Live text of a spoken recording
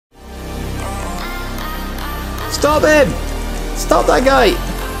Stop him! Stop that guy!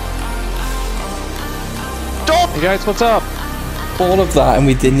 Stop! Hey guys, what's up? All of that and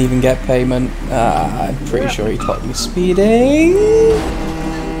we didn't even get payment. I'm pretty sure he caught me speeding.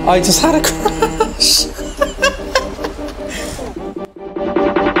 I just had a crash.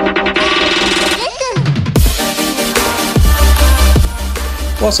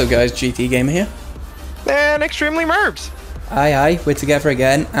 What's up guys, GT Gamer here. And Extremely Merbs. Aye, we're together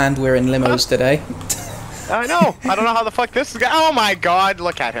again and we're in limos today. I know. I don't know how the fuck this is going. Oh my god,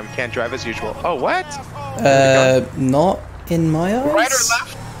 look at him. Can't drive as usual. Oh, what? Not in my eyes. Right or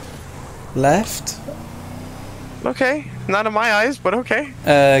left? Left. Okay. Not in my eyes, but okay.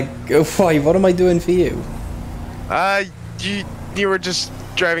 Why? What am I doing for you? You were just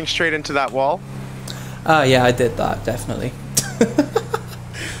driving straight into that wall. Oh yeah, I did that, definitely.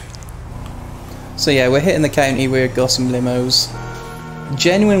 So yeah, we're hitting the county, we've got some limos.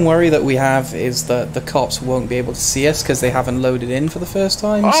 Genuine worry that we have is that the cops won't be able to see us because they haven't loaded in for the first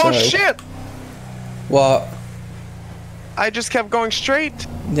time. Oh so... shit! What? I just kept going straight.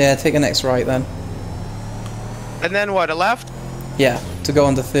 Yeah, take a next right then. And then what, a left? Yeah, to go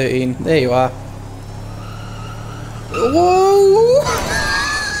on to 13. There you are. Whoa!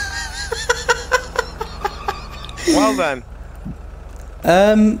 Well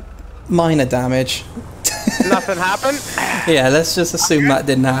then. Minor damage. Nothing happened? Yeah, let's just assume that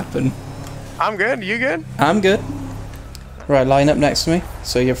didn't happen. I'm good, you good? I'm good. Right, line up next to me.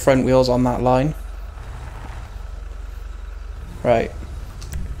 So your front wheel's on that line. Right.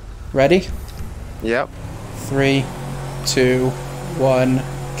 Ready? Yep. 3, 2, 1,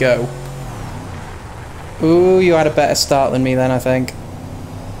 go. Ooh, you had a better start than me then, I think.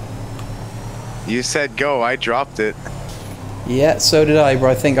 You said go, I dropped it. Yeah, so did I,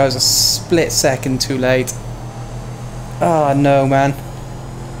 but I think I was a split second too late. Ah, no, man.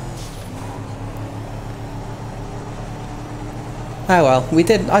 Oh well,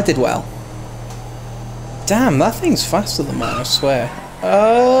 I did well. Damn, that thing's faster than mine, I swear.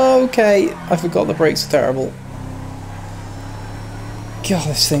 Okay, I forgot the brakes are terrible. God,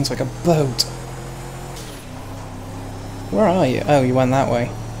 this thing's like a boat. Where are you? Oh, you went that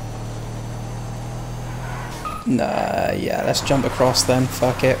way. Nah, yeah, let's jump across then,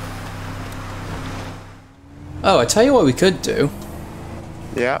 fuck it. Oh, I tell you what we could do.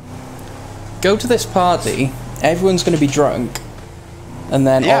 Yeah. Go to this party, everyone's going to be drunk, and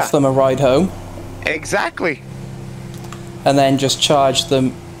then offer them a ride home. Exactly. And then just charge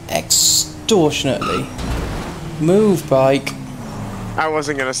them extortionately. Move, bike. I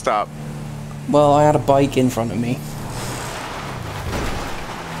wasn't going to stop. Well, I had a bike in front of me.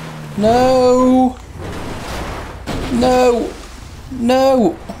 No! No!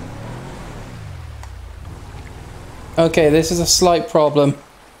 No! Okay, this is a slight problem.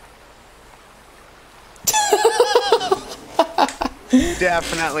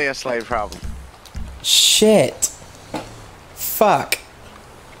 Definitely a slight problem. Shit. Fuck.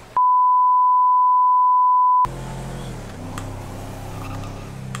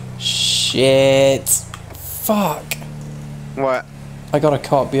 Shit. Fuck. What? I got a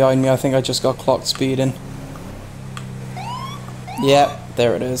cop behind me. I think I just got clocked speeding. Yep,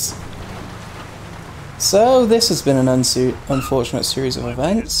 there it is. So, this has been an unfortunate series of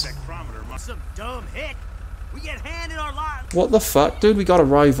events. What the fuck, dude? We got a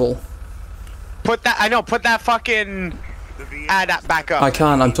rival. Put that fucking ad back up. I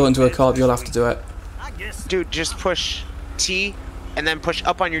can't, I'm talking to a cop, you'll have to do it. Dude, just push T and then push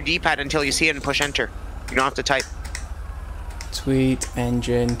up on your D-pad until you see it and push enter. You don't have to type. Tweet,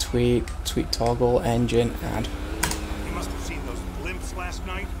 engine, tweet toggle, engine, add. You must have seen those blimps last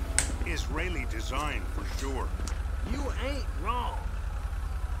night. Israeli design for sure. You ain't wrong.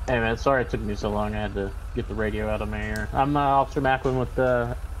 Hey man, sorry it took me so long. I had to get the radio out of my ear. I'm Officer Macklin with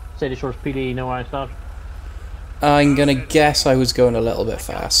Sadie Shores PD. You know why I stopped? I'm gonna guess I was going a little bit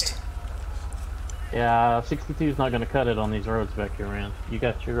fast. Yeah, 62 is not gonna cut it on these roads back here, man. You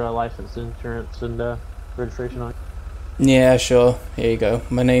got your license, insurance, and registration on? Yeah, sure. Here you go.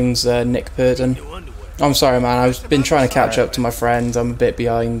 My name's Nick Purton. I'm sorry, man. I've been trying to catch up to my friends. I'm a bit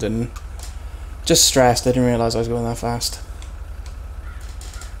behind and just stressed. I didn't realise I was going that fast.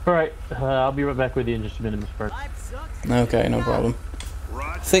 Alright, I'll be right back with you in just a minute, Mr. Park. Okay, no problem.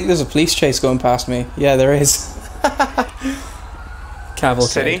 I think there's a police chase going past me. Yeah, there is. Cavalcade.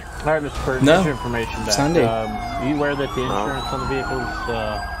 City? Alright, Mr. Purton, no. get your information back. Sandy. Are you aware that the insurance on the vehicles,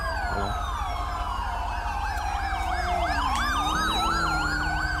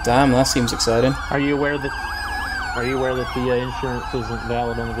 Damn, that seems exciting. Are you aware that the insurance isn't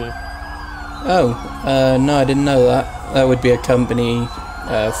valid on the vehicle? Oh, no, I didn't know that. That would be a company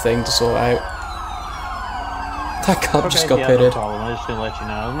thing to sort out. That cop just got No pitted. problem. I'm just gonna let you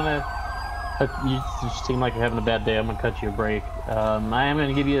know. I'm gonna. You just seem like you're having a bad day. I'm gonna cut you a break. I am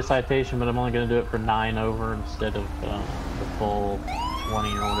gonna give you a citation, but I'm only gonna do it for 9 over instead of the full 20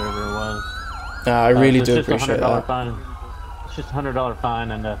 or whatever it was. I really so do it's just appreciate $100 that. fine. It's just a $100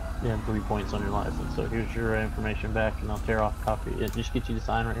 fine and 3 points on your license. So here's your information back, and I'll tear off a copy. Just get you to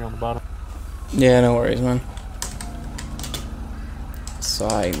sign right here on the bottom. Yeah, no worries, man.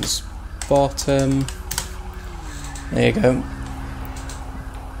 Signs bottom. There you go.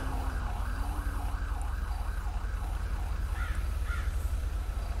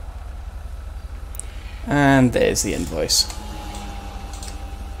 And there's the invoice.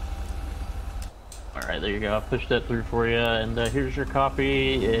 Alright, there you go. I pushed that through for you, and here's your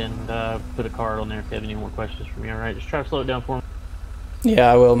copy, and put a card on there if you have any more questions for me. Alright, just try to slow it down for me.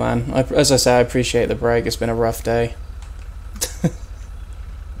 Yeah, I will, man. As I say, I appreciate the break. It's been a rough day.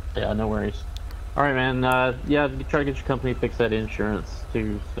 Yeah, no worries. Alright, man. Yeah, try to get your company to fix that insurance,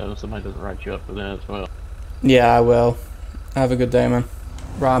 too, so somebody doesn't write you up for that as well. Yeah, I will. Have a good day, man.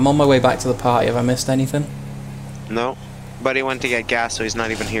 Right, I'm on my way back to the party. Have I missed anything? No. Buddy went to get gas, so he's not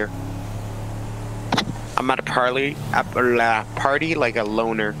even here. I'm at a party like a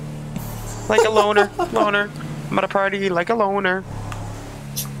loner. Like a loner. Loner. I'm at a party like a loner.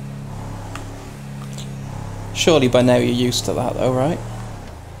 Surely by now you're used to that, though, right?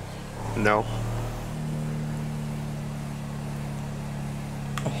 No.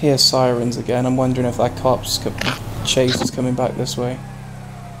 I hear sirens again. I'm wondering if that chase is coming back this way.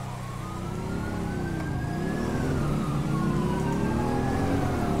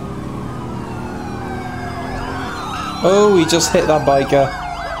 Oh, he just hit that biker.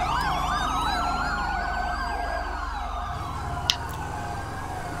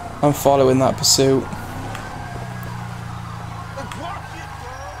 I'm following that pursuit.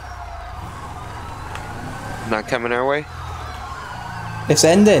 Not coming our way? It's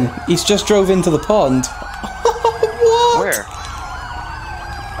ending. He's just drove into the pond. What? Where?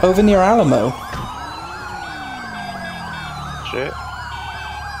 Over near Alamo. Shit.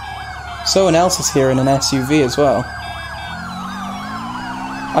 Someone else is here in an SUV as well.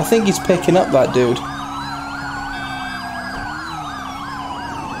 I think he's picking up that dude.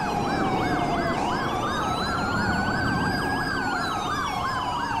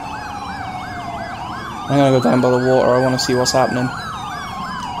 I'm gonna go down by the water. I want to see what's happening.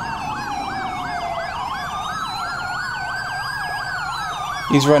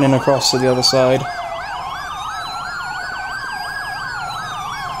 He's running across to the other side.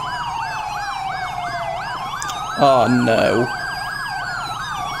 Oh no.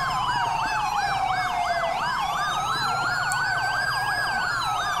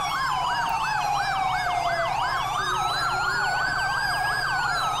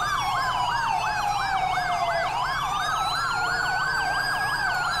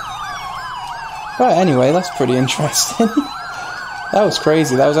 Right, anyway, that's pretty interesting. That was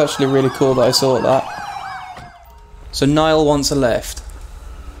crazy. That was actually really cool that I saw that. So Niall wants a lift.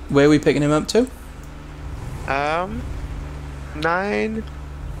 Where are we picking him up to?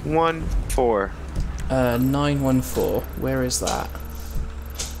 914. 914. Where is that?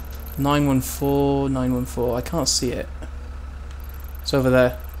 914, 914. I can't see it. It's over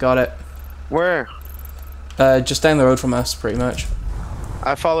there. Got it. Where? Just down the road from us, pretty much.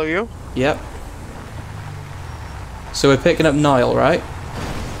 I follow you? Yep. So we're picking up Niall, right?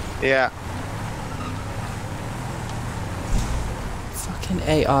 Yeah. Fucking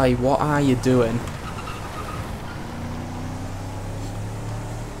AI, what are you doing?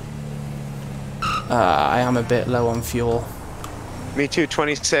 I am a bit low on fuel. Me too,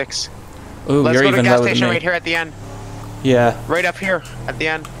 26. Ooh, Let's you're go to even the gas lower than station me. right here at the end. Yeah. Right up here at the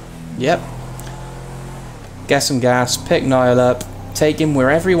end. Yep. Get some gas, pick Niall up, take him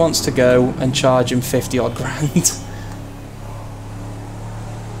wherever he wants to go, and charge him 50 odd grand.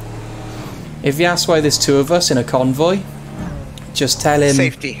 If he asks why there's two of us in a convoy, just tell him...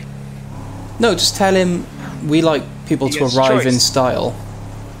 Safety. No, just tell him we like people He to gets arrive in choice. style.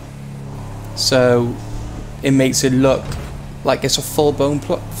 So it makes it look like it's a full-blown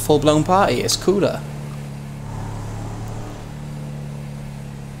party. It's cooler.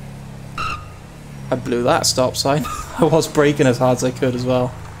 I blew that stop sign. I was braking as hard as I could as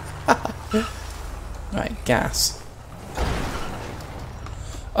well. Right, gas.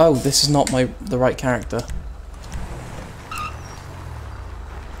 Oh, this is not the right character.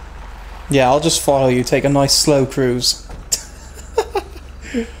 Yeah, I'll just follow you. Take a nice slow cruise.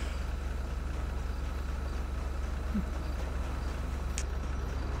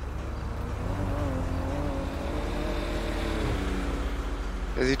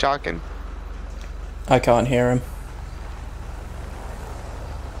 Is he talking? I can't hear him.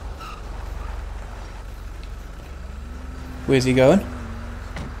 Where's he going?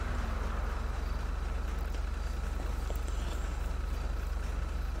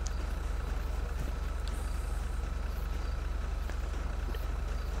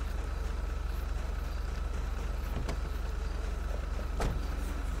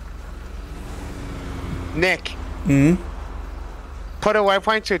 Nick. Hmm? Put a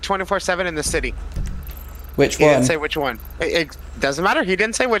waypoint to 24/7 in the city. Which He one? didn't say which one. It doesn't matter. He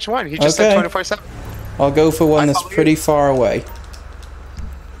didn't say which one. He just Okay. said 24/7. I'll go for one I that's follow you. pretty far away.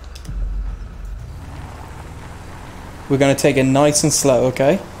 We're going to take it nice and slow,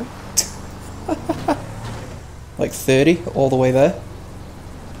 okay? Like 30, all the way there.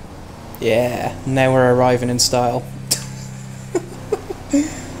 Yeah, now we're arriving in style.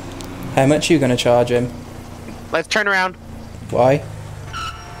 How much are you going to charge him? Let's turn around. Why?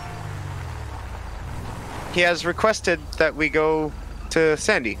 He has requested that we go to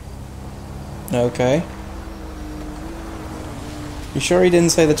Sandy. Okay. You sure he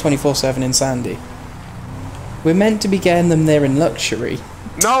didn't say the 24/7 in Sandy? We're meant to be getting them there in luxury.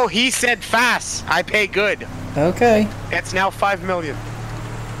 No, he said fast. I pay good. Okay. It's now 5 million.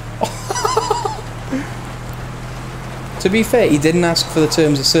 To be fair, he didn't ask for the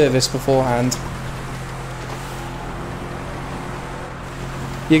terms of service beforehand.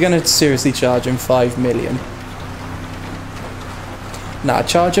 You're gonna seriously charge him 5 million? Nah,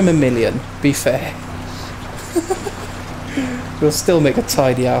 charge him 1 million. Be fair. We'll still make a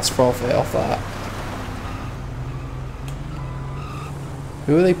tidy ass profit off that.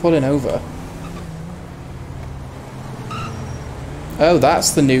 Who are they pulling over? Oh,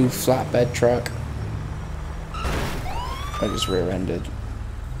 that's the new flatbed truck. I just rear-ended.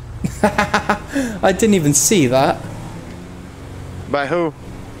 I didn't even see that. By who?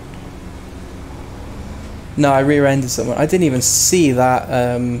 No, I rear-ended someone. I didn't even see that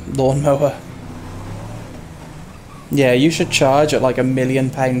lawnmower. Yeah, you should charge at like £1 million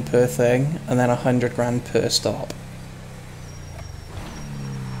per thing, and then 100 grand per stop.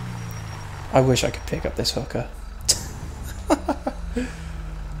 I wish I could pick up this hooker.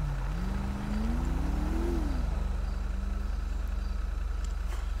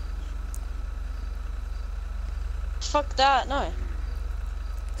 Fuck that, no.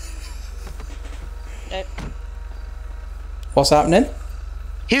 Nope. What's happening?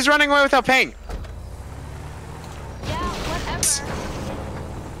 He's running away without paying. Yeah, whatever.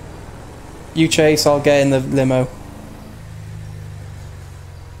 You chase, I'll get in the limo.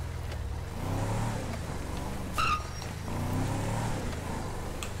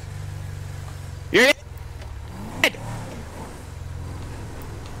 You're dead.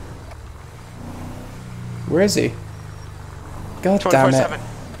 Where is he? God damn it.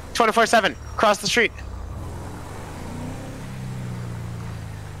 24/7. 24/7. Cross the street.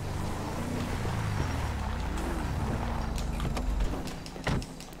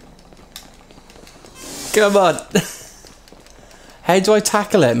 Come on. How do I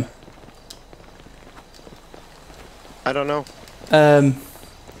tackle him? I don't know. I'm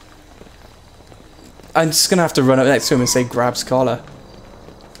just gonna have to run up next to him and say grabs collar.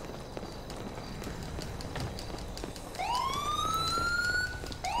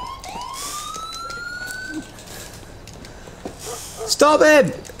 Stop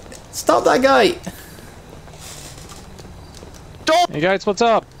him! Stop that guy! Don't. Hey guys, what's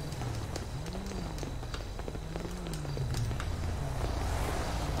up?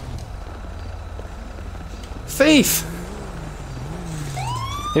 Thief!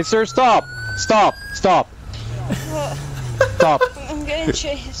 Hey sir, stop! Stop! Stop! What? Stop! I'm getting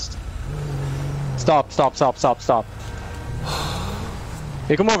chased. Stop! Stop! Stop! Stop! Stop!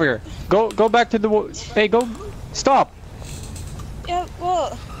 Hey, come over here. Go back to the. Hey, go. Stop! Yeah,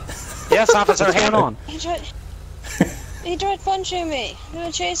 what? Yes, officer. What's going on? He tried punching me. He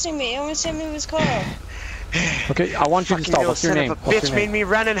was chasing me. He almost hit me with his car. Okay, I want you to stop. What's your name? What's Bitch your made name? me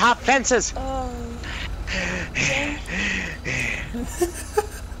run and hop fences. Zane?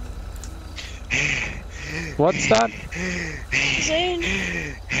 What's that? Zane?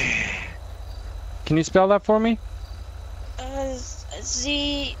 Can you spell that for me?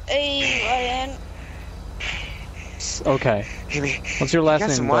 Z-A-Y-N. Okay. What's your last Got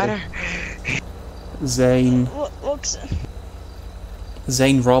name, some buddy? water? Zane. What's...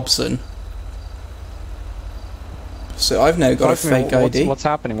 Zane Robson. So I've now got a Talk to me, fake ID. What's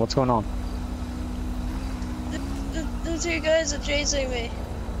happening? What's going on? The two guys are chasing me.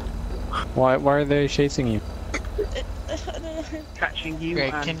 Why are they chasing you? I don't know. Catching you.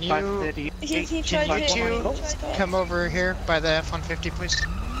 Okay, can you He tried to hit me with his car. come over here by the F-150, please?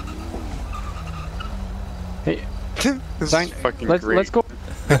 Hey, This Zine, is fucking let's great. let's go.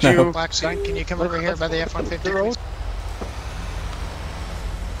 Could you, Black Zine, can you come over here by the F-150, please?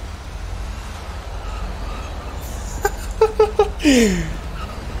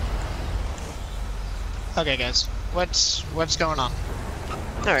 Okay, guys, what's going on?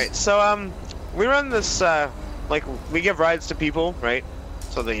 All right, so we run this like we give rides to people, right?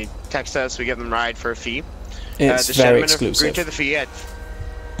 So they text us, we give them a ride for a fee. It's The very gentleman exclusive. agreed to the fee.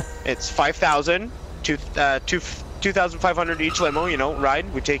 It's 5,000, 2,500 each limo. You know,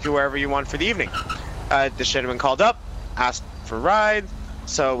 ride. We take you wherever you want for the evening. The gentleman called up, asked for a ride,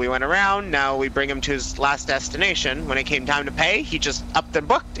 so we went around. Now we bring him to his last destination. When it came time to pay, he just upped and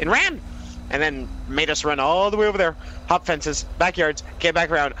booked and ran. And then made us run all the way over there, hop fences, backyards, get back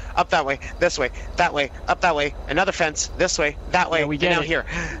around, up that way, this way, that way, up that way, another fence, this way, that way, Yeah, we and get now it. here.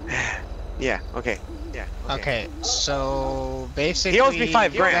 Yeah, okay. Yeah. Okay, so basically, He owes me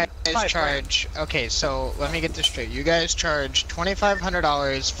 $5 you grand. guys charge. Okay, so let me get this straight. You guys charge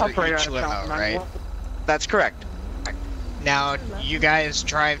 $2,500 for each limo, right? That's correct. Now you guys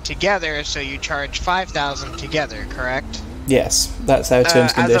drive together, so you charge $5,000 together, correct? Yes, that's our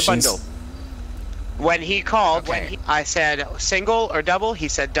terms and As a conditions. bundle. When he called, Okay. I said single or double. He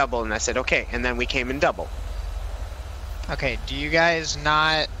said double, and I said okay. And then we came in double. Okay, do you guys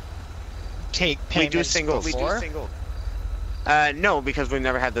not take payments We do single. before? No, because we've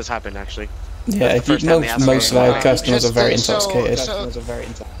never had this happen actually. Yeah, That's the first time they asked most of me. our customers are very Just so- intoxicated.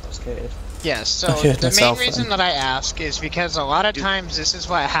 so- Yes, so I heard the main myself reason then. that I ask is because a lot of times this is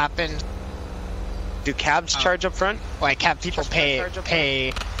what happens. Do cabs charge up front? Like have people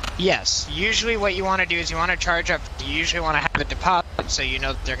pay. Yes, usually what you want to do is you want to charge up. You usually want to have a deposit so you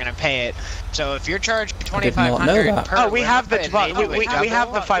know that they're going to pay it. So if you're charging I did not know $2,500 that. per Oh, we have the limo and deposit. they do We it have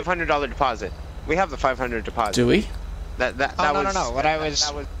double- the $500 deposit. We have the $500 deposit. Do we? That Oh, was. no.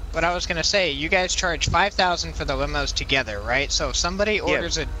 What I was gonna say, you guys charge $5,000 for the limos together, right? So if somebody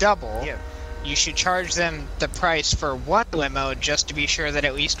orders a double, Yeah. you should charge them the price for one limo just to be sure that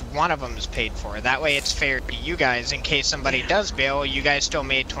at least one of them is paid for. That way it's fair to you guys. In case somebody does bail, you guys still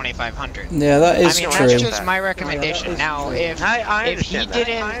made $2,500. Yeah, that I is mean, true. that's just my recommendation. Now, if I if he understand that.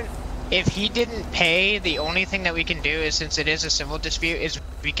 didn't. If he didn't pay, the only thing that we can do is, since it is a civil dispute, is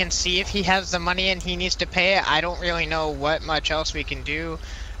we can see if he has the money and he needs to pay it. I don't really know what much else we can do.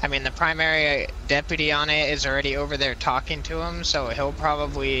 I mean, the primary deputy on it is already over there talking to him, so he'll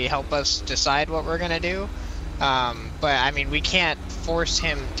probably help us decide what we're gonna do. But I mean, we can't force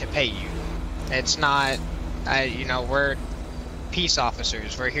him to pay you. It's not, you know, we're peace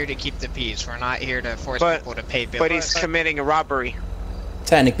officers. We're here to keep the peace. We're not here to force people to pay bills. But he's committing a robbery.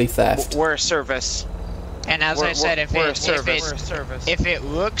 Technically theft. We're a service. And as I said, if we're a it service. if it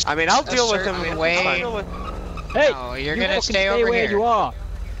looks I mean, I'll a deal with him. certain way, Hey, no, you're you gonna fucking stay over where here. you are.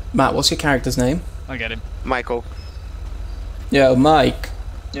 Matt, what's your character's name? I get him. Michael. Yo, Mike.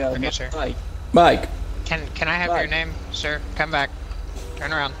 Okay, sir. Mike. Can I have your name, sir? Come back.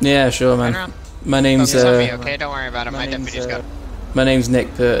 Turn around. Yeah, sure, Turn man. around. My name's Focus on me, okay? Don't worry about it. My name's, deputy's got it. my name's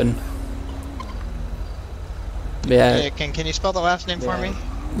Nick Purton. Yeah, Hey, can you spell the last name for me?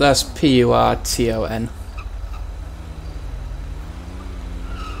 that's Purton.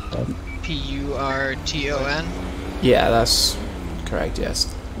 Purton. Yeah, that's correct.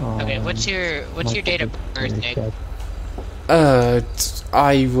 Yes. Okay, what's your date of birth, Nick?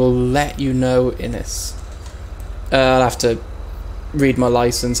 I will let you know in this. I'll have to read my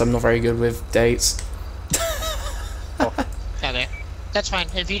license. I'm not very good with dates. Okay, that's fine.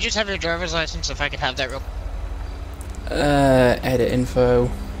 If you just have your driver's license, if I could have that real. Edit info.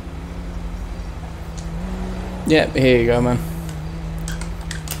 Yep, here you go, man.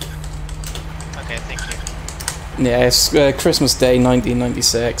 Okay, thank you. Yeah, it's Christmas Day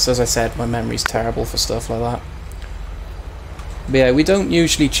 1996. As I said, my memory's terrible for stuff like that. But yeah, we don't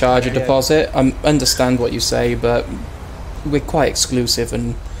usually charge a deposit. I understand what you say, but we're quite exclusive,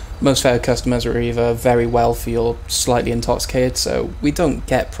 and most of our customers are either very wealthy or slightly intoxicated, so we don't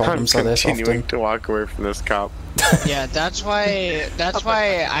get problems like this often. to walk away from this cop. Yeah, that's why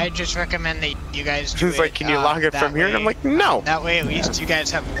I just recommend that you guys do He's like, "Can you log it that from here?" And I'm way. like, "No." That way, at least you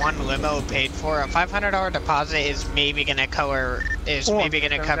guys have one limo paid for. A $500 deposit is maybe gonna cover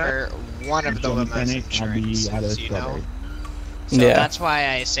one of the limo's insurances, you know. So Yeah. that's why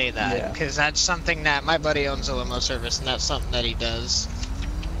I say that, because that's something that my buddy owns a limo service, and that's something that he does.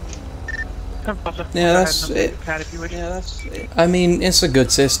 Yeah, that's it. I mean, it's a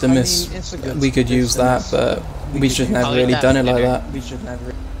good system. We could use that, but we should never I'll really eat that done it for like dinner.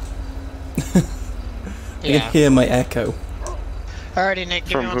 that. I Yeah. can hear my echo Alrighty, Nick,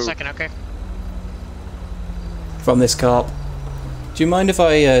 give me From 1 who? second, okay? from this cop. Do you mind if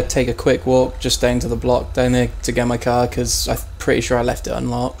I take a quick walk just down to the block down there to get my car? Because I'm pretty sure I left it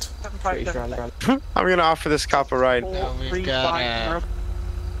unlocked. I'm gonna offer this cop a ride. No, we've got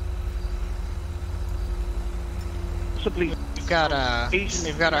we've got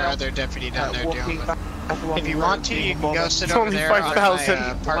our other deputy down there dealing with it. If you want to, you can go sit It's over only there on 5,000.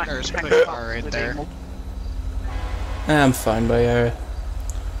 my partner's push car right there. I'm fine by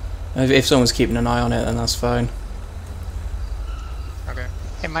if someone's keeping an eye on it, then that's fine. Okay.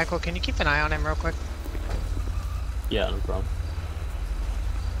 Hey, Michael, can you keep an eye on him real quick? Yeah, no problem.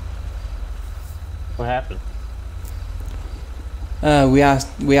 What happened?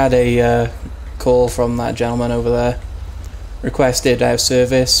 We had a call from that gentleman over there. Requested out of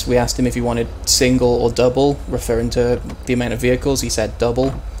service. We asked him if he wanted single or double, referring to the amount of vehicles. He said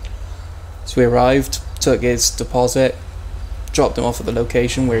double. So we arrived, took his deposit, dropped him off at the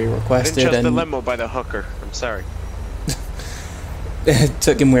location where he requested, I didn't trust and the limo by the hooker. I'm sorry.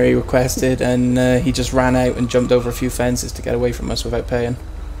 took him where he requested, and he just ran out and jumped over a few fences to get away from us without paying.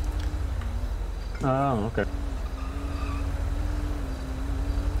 Oh, okay.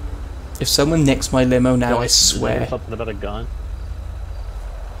 If someone nicks my limo now, I Is there swear. something about a gun?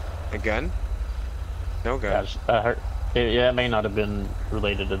 A gun? No gun. Gosh, I heard. Yeah, it may not have been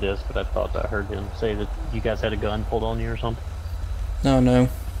related to this, but I thought I heard him say that you guys had a gun pulled on you or something. No.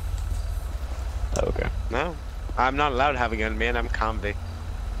 Oh, okay. No. I'm not allowed to have a gun, man. I'm convict.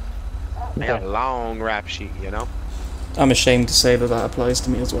 I got a long rap sheet, you know? I'm ashamed to say that that applies to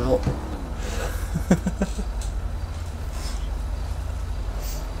me as well.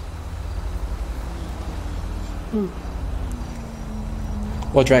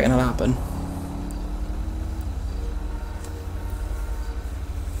 What do you reckon will happen?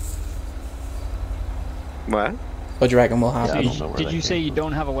 What? What do you reckon will happen? Did you say you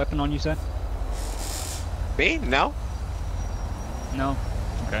don't have a weapon on you, sir? Me? No. No?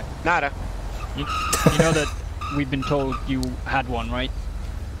 Okay. Nada. You know that we've been told you had one, right?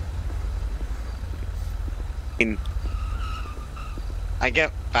 I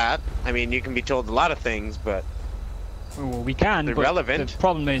get that. I mean, you can be told a lot of things, but Well, we can, they're but relevant. the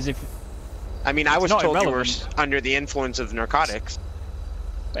problem is if... I mean, I was not told you were irrelevant. under the influence of narcotics,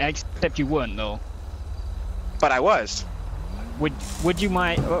 Except you weren't, though. but I was. Would you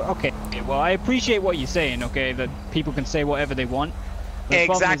mind... Okay, well, I appreciate what you're saying, okay? That people can say whatever they want. But the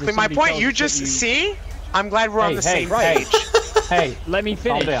problem is Exactly if my somebody point. tells You us just that see? I'm glad we're on the same right. page. Hey, Let me calm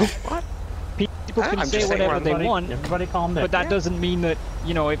finish. down. What? People can I'm say just saying whatever they Everybody- want, Everybody calm down. but that doesn't mean that,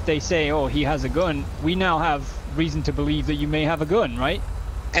 you know, if they say, oh, he has a gun, we now have reason to believe that you may have a gun, right?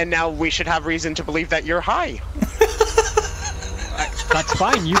 And now we should have reason to believe that you're high. That's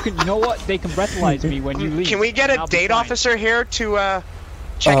fine. You know what? They can breathalyze me when you leave. Can we get and a I'll be date fine. officer here to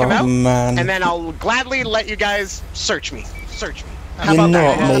check him Oh out? man, And then I'll gladly let you guys search me. Search me. How you're about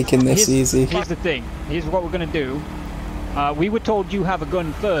not that? making this easy. Here's the thing. Here's what we're gonna do. We were told you have a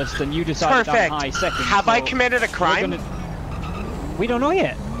gun first, and you decided Perfect. on high second. Have I so committed a we're crime? We don't know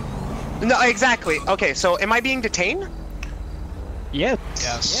yet. No, exactly. Okay, so am I being detained? Yes.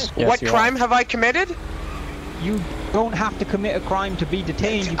 Yes. What crime have I committed? You don't have to commit a crime to be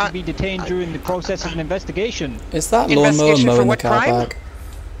detained. You can be detained during the process of an investigation. Is that lawnmower Investigation for mowing the what car crime? park?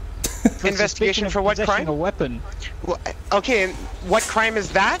 For Investigation suspicion of for what possessing crime? A weapon. Well, okay, and what crime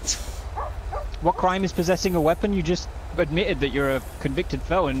is that? What crime is possessing a weapon? You just admitted that you're a convicted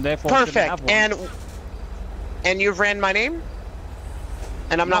felon, therefore shouldn't have Perfect. one. And you've ran my name?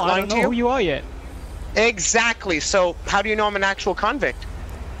 And I'm No, not I lying don't to know you? who you are yet, Exactly. So how do you know I'm an actual convict?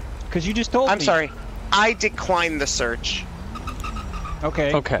 because you just told me. I'm sorry. I declined the search.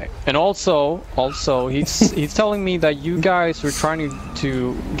 Okay. Okay, and also he's telling me that you guys were trying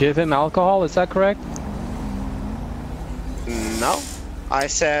to give him alcohol. Is that correct? No. I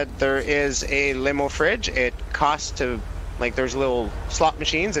said there is a limo fridge. It costs to, like, there's little slot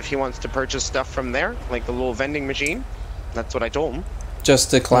machines if he wants to purchase stuff from there, like the little vending machine. That's what I told him.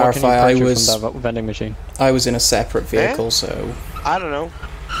 Just to What can you clarify, I purchase was from that vending machine. in a separate vehicle, so I don't know.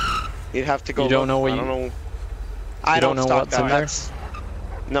 You'd have to go. You don't look. know what I you- don't know. I don't don't know stock what's that. in there? That's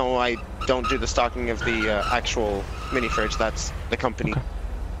no. I don't do the stocking of the actual mini fridge. That's the company. Okay.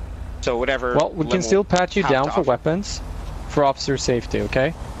 So whatever. Well, we can limo still pat you have down to for offer. weapons, for officer safety.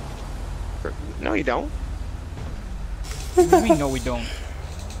 Okay? No, you don't. What do you mean, no, we don't?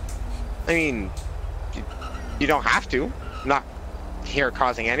 I mean, you don't have to. I'm not here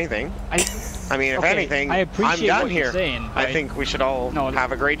causing anything. I mean, if Okay, anything, I I'm appreciate done what here. you're saying, I right? think we should all No,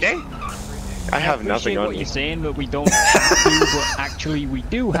 have a great day. I have nothing on what me. you're saying, that we don't have to, but actually we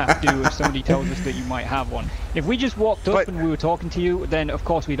do have to if somebody tells us that you might have one. If we just walked up and we were talking to you, then of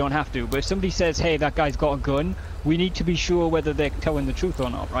course we don't have to. But if somebody says, hey, that guy's got a gun, we need to be sure whether they're telling the truth or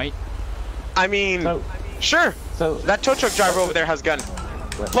not, right? I mean, sure. So that tow truck driver over there has a gun.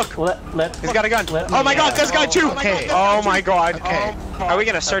 Look, he's got a gun. Oh my God, this guy too. Okay. Oh my God. Okay. Are we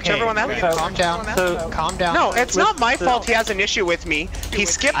gonna search everyone now? Calm down. Calm down. No, it's not my fault he has an issue with me. He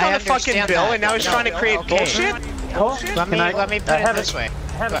skipped on the fucking bill and now he's trying to create bullshit. Let me put it this way.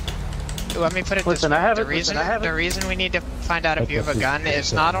 Let me put it this way. The reason we need to find out if you have a gun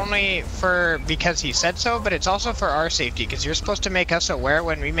is not only because he said so, but it's also for our safety, because you're supposed to make us aware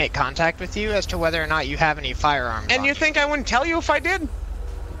when we make contact with you as to whether or not you have any firearms. And you think I wouldn't tell you if I did?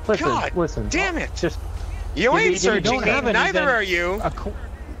 Listen. Damn it! Just you ain't searching me. Neither are you.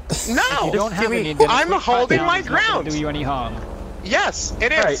 No. You don't have any. I'm holding my ground. Do you any harm? Yes,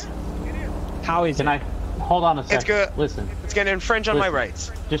 it is. How is it? Can I hold on a second? It's good. Listen. It's gonna infringe on my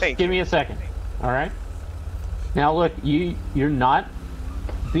rights. Just give me a second. All right. Now look, you're not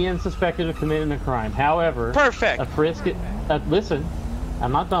being suspected of committing a crime. However, perfect. A frisk. Listen,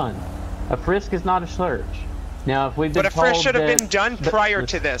 I'm not done. A frisk is not a search. Now, if we've been told, but a frisk should have been done prior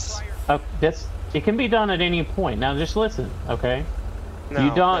to this. It can be done at any point. Now, just listen, okay?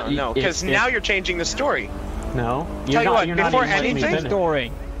 No, because now you're changing the story. No, you're not. You're before not anything,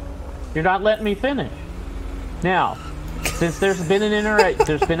 story. You're not letting me finish. Now, since there's been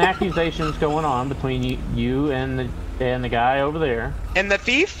accusations going on between you and the guy over there. And the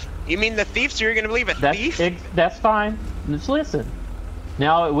thief? You mean the thief? So you're gonna believe a thief? That's fine. Just listen.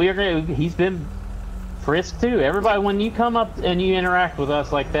 Now he's been frisked too. Everybody, when you come up and you interact with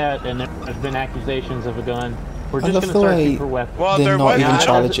us like that, and there's been accusations of a gun, we're just going to search you for weapons. Well, there was that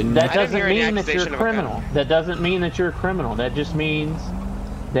doesn't mean that you're a criminal. That doesn't mean that you're a criminal. That just means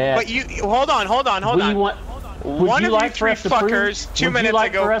that. But you hold on. One of you three fuckers 2 minutes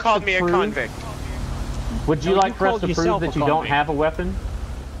ago called me a convict. Would you like for us to prove that you don't have a weapon?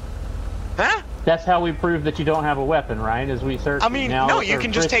 Huh? That's how we prove that you don't have a weapon, right? As we search. I mean, no, you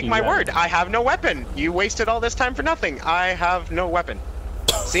can just take my word. I have no weapon. You wasted all this time for nothing. I have no weapon.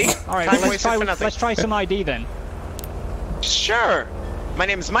 See? All right, let's try some ID then. Sure. My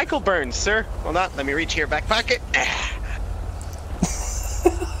name is Michael Burns, sir. Hold on, let me reach here, back pocket.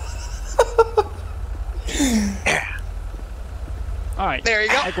 All right. There you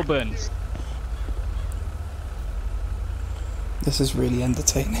go. Michael Burns. This is really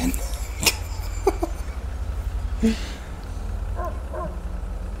entertaining. Can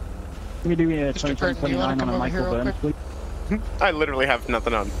we do a 2029 on a Michael Burns, please? I literally have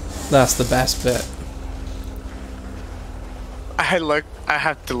nothing on. That's the best bit. I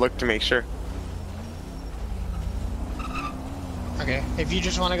have to look to make sure. Okay, if you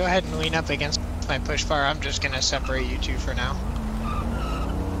just want to go ahead and lean up against my push bar, I'm just gonna separate you two for now.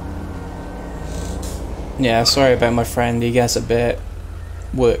 Yeah, sorry about my friend. He gets a bit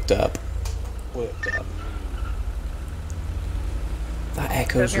worked up. That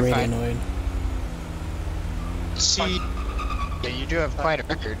echo's really annoying. See, you do have quite a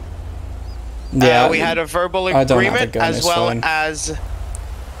record. Yeah, we had a verbal agreement as well as.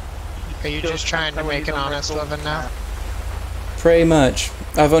 Are you just trying to make an honest living now? Pretty much.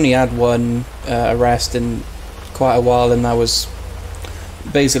 I've only had one arrest in quite a while, and that was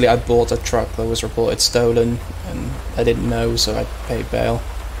basically I bought a truck that was reported stolen, and I didn't know, so I paid bail.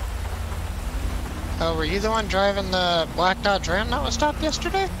 Oh, were you the one driving the black Dodge Ram that was stopped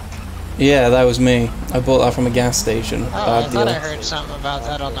yesterday? Yeah, that was me. I bought that from a gas station. Oh, I thought I heard something about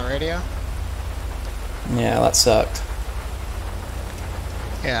that on the radio. Yeah, that sucked.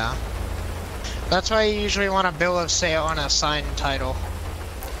 Yeah. That's why you usually want a bill of sale and a signed title.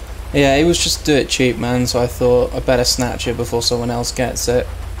 Yeah, it was just dirt cheap, man, so I thought I better snatch it before someone else gets it,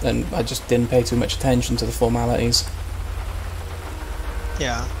 and I just didn't pay too much attention to the formalities.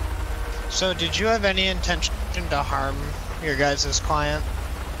 Yeah. So, did you have any intention to harm your guys' client?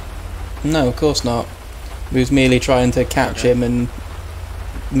 No, of course not. We was merely trying to catch him and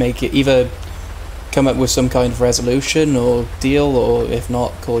make it either come up with some kind of resolution or deal, or if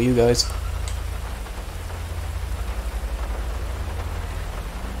not, call you guys.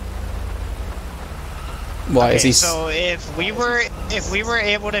 Why is he? So if we were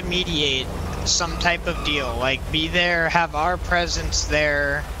able to mediate some type of deal, like be there, have our presence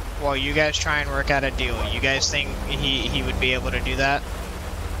there while you guys try and work out a deal, you guys think he would be able to do that?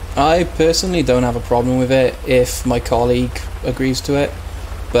 I personally don't have a problem with it if my colleague agrees to it,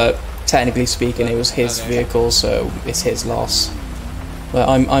 but technically speaking, it was his vehicle, so it's his loss. But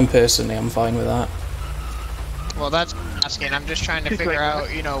I'm personally fine with that. Well, that's asking. I'm just trying to figure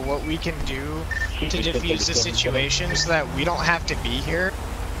out, you know, what we can do to defuse the situation so that we don't have to be here.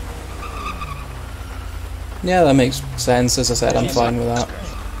 Yeah, that makes sense. As I said, I'm fine with that.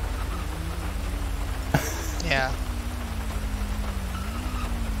 Yeah.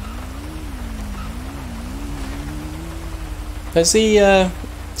 Has he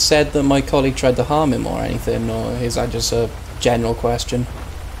said that my colleague tried to harm him or anything, or is that just a general question?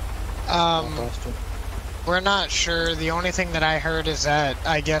 We're not sure. The only thing that I heard is that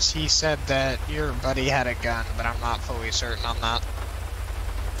I guess he said that your buddy had a gun, but I'm not fully certain on that.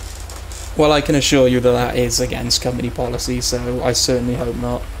 Well, I can assure you that that is against company policy, so I certainly hope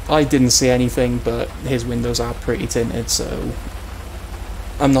not. I didn't see anything, but his windows are pretty tinted, so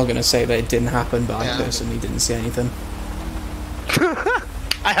I'm not going to say that it didn't happen, but I personally didn't see anything.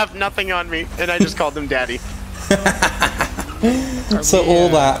 I have nothing on me, and I just called him daddy. So all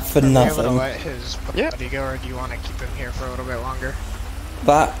that for nothing. Able to let his buddy go, or do you want to keep him here for a little bit longer?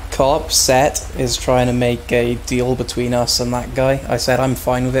 That cop, Set, is trying to make a deal between us and that guy. I said I'm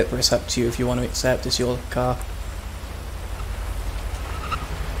fine with it, but it's up to you if you want to accept. It's your car.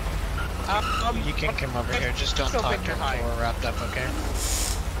 You can come over here, just don't talk to him until we're wrapped up, okay?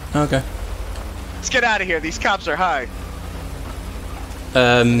 Okay. Let's get out of here. These cops are high.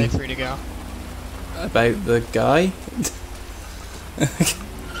 Are they free to go? About the guy?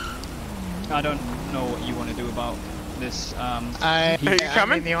 I don't know what you want to do about this. Are you coming? I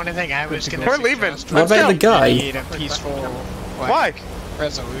mean, the only thing I was gonna We're leaving. What about the guy? Need a peaceful, like,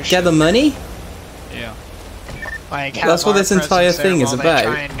 resolution. Get the money? Yeah. Like, that's what this entire thing is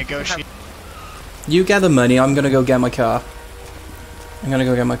about. You get the money, I'm gonna go get my car. I'm gonna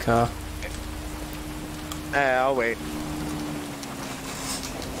go get my car. I'll wait.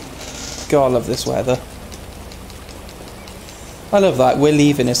 God, I love this weather. I love that. We're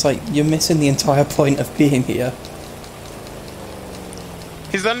leaving. It's like, you're missing the entire point of being here.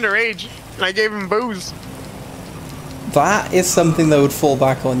 He's underage, and I gave him booze. That is something that would fall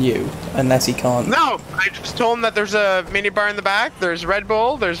back on you, unless he can't. No! I just told him that there's a mini bar in the back, there's Red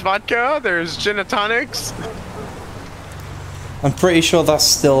Bull, there's vodka, there's gin and tonics. I'm pretty sure that's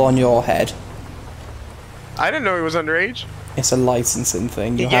still on your head. I didn't know he was underage. It's a licensing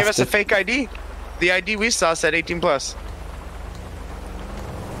thing. He gave us a fake ID. The ID we saw said 18 plus.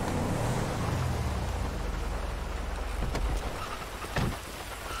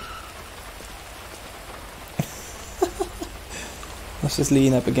 Let's just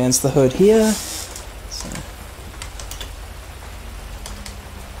lean up against the hood here. So.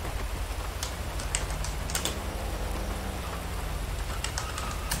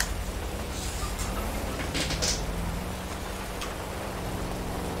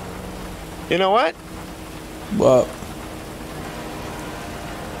 You know what? What?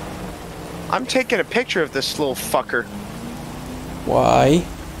 I'm taking a picture of this little fucker. Why?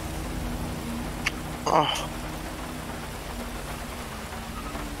 Oh.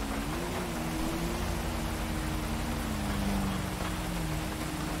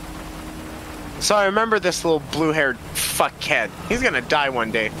 So I remember this little blue-haired fuckhead. He's gonna die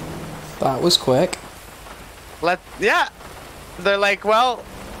one day. That was quick. Yeah. They're like, well,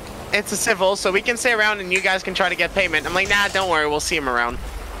 it's a civil, so we can stay around and you guys can try to get payment. I'm like, nah, don't worry, we'll see him around.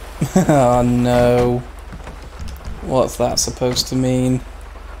 Oh no. What's that supposed to mean?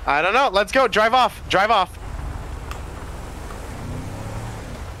 I don't know. Let's go. Drive off. Drive off.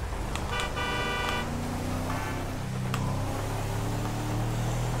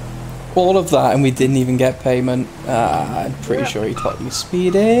 All of that and we didn't even get payment. I'm pretty sure he caught me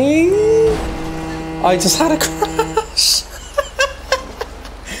speeding. I just had a crash.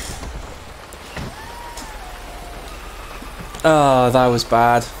 Oh, that was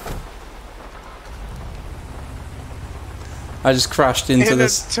bad. I just crashed into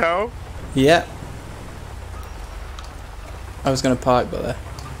this. Toe? Yeah. I was gonna park, but there.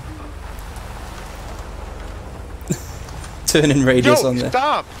 Turning radius on there.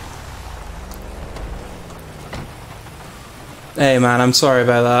 Stop! Hey man, I'm sorry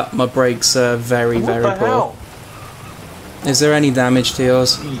about that. My brakes are very, very poor. Hell? Is there any damage to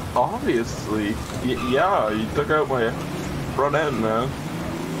yours? Obviously. Yeah, you took out my front end, man.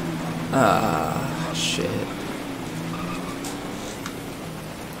 Ah, shit.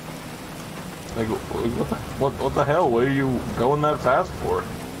 Like, what the hell? What are you going that fast for?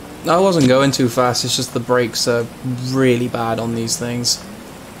 I wasn't going too fast, it's just the brakes are really bad on these things.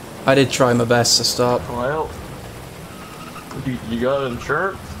 I did try my best to stop. Well, you got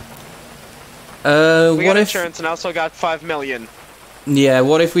insurance? We got what if... insurance and also got 5 million. Yeah,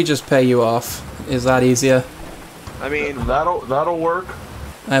 what if we just pay you off? Is that easier? I mean... That'll work.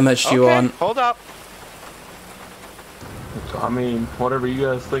 How much do you want? Hold up. I mean, whatever you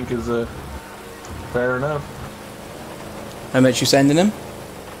guys think is fair enough. How much you sending him?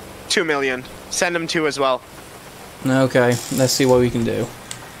 2 million. Send him 2 as well. Okay, let's see what we can do.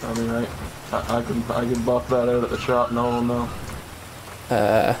 I mean, I can buff that out at the shop. No one will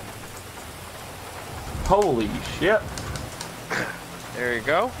know. Holy shit! There you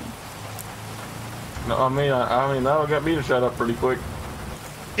go. No, I mean that'll get me to shut up pretty quick.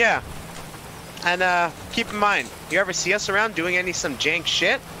 Yeah. And keep in mind, you ever see us around doing some jank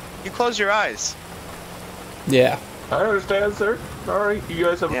shit, you close your eyes. Yeah. I understand, sir. Alright, you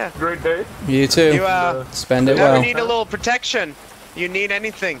guys have a great day. You too. You spend it ever well. need a little protection, you need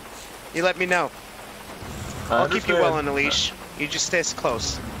anything, you let me know. I'll keep you well on a leash. You just stay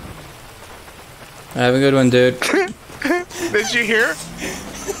close. Have a good one, dude. Did you hear?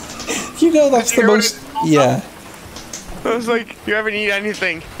 You know that's the most... Yeah. I was like, you ever need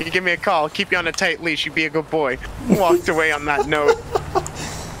anything, you can give me a call. I'll keep you on a tight leash. You be a good boy. Walked away on that note.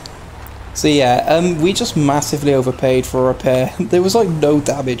 So yeah, we just massively overpaid for a repair. There was like no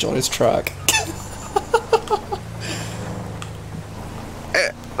damage on his truck.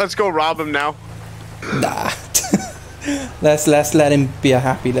 Let's go rob him now. Nah. let's let him be a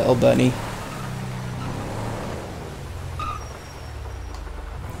happy little bunny.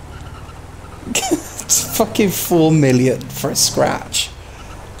 It's fucking 4 million for a scratch.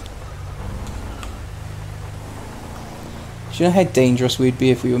 Do you know how dangerous we'd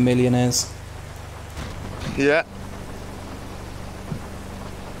be if we were millionaires? Yeah.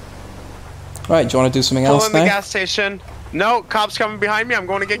 Right, do you want to do something Pull else in now? the gas station. No, cop's coming behind me. I'm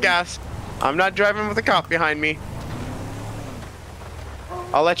going to get gas. I'm not driving with a cop behind me.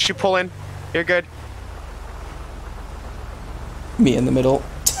 I'll let you pull in. You're good. Me in the middle.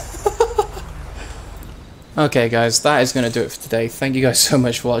 Okay guys, that is going to do it for today. Thank you guys so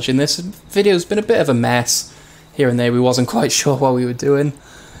much for watching. This video's been a bit of a mess. Here and there, we wasn't quite sure what we were doing.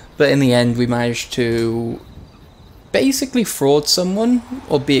 But in the end, we managed to basically fraud someone,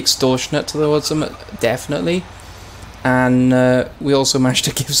 or be extortionate towards them, definitely. And we also managed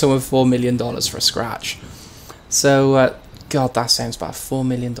to give someone $4 million for a scratch. So, God, that sounds bad. $4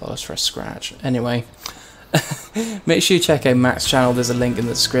 million for a scratch. Anyway, make sure you check out Matt's channel. There's a link in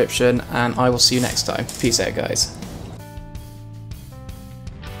the description. And I will see you next time. Peace out, guys.